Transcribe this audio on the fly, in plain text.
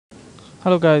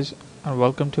Hello guys, and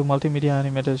welcome to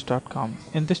multimediaanimators.com.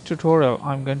 In this tutorial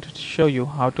I'm going to show you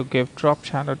how to give drop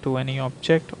shadow to any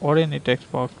object or any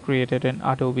text box created in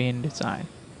Adobe InDesign.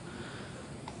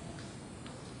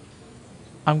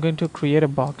 I'm going to create a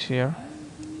box here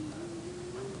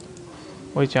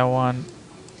which I want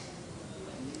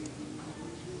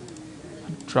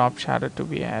drop shadow to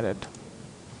be added.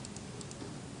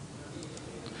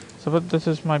 Suppose this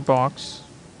is my box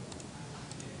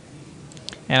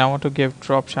and I want to give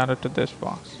drop shadow to this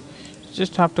box. You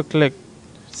just have to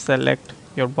select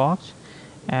your box,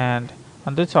 and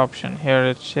on this option here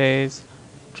it says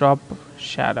drop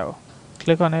shadow.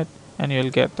 Click on it and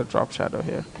you'll get the drop shadow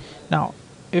here. Now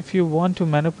if you want to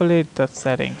manipulate the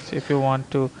settings, if you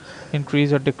want to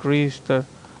increase or decrease the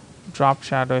drop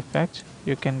shadow effect,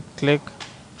 you can click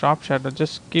drop shadow,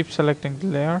 just keep selecting the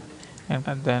layer and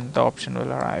then the option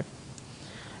will arrive.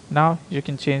 Now you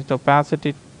can change the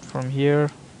opacity from here,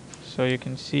 so you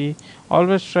can see.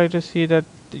 Always try to see that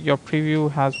your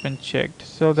preview has been checked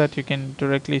so that you can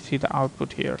directly see the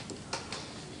output here.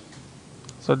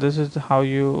 So this is how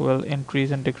you will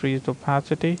increase and decrease the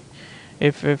opacity.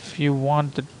 If you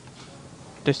want the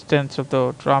distance of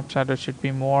the drop shadow should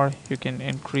be more, you can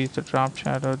increase the drop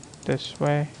shadow this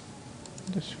way.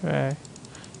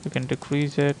 You can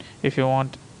decrease it. If you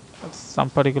want some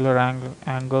particular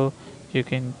angle, you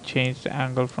can change the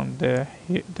angle from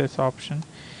this option,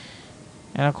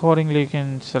 and accordingly you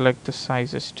can select the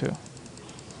sizes too.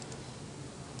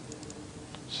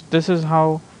 So this is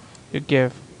how you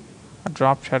give a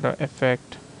drop shadow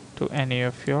effect to any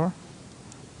of your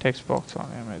text box or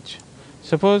image.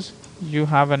 Suppose you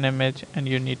have an image and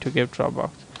you need to give drop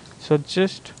box, so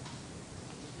just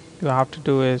you have to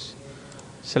do is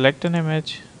select an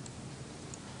image,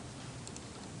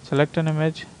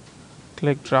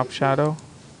 click drop shadow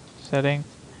setting,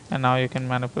 and now you can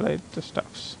manipulate the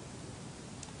stuffs.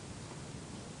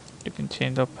 You can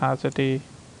change the opacity,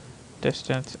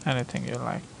 distance, anything you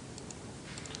like.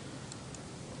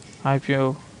 I hope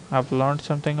you have learned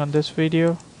something on this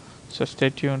video, so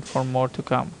stay tuned for more to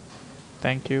come.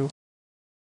 Thank you.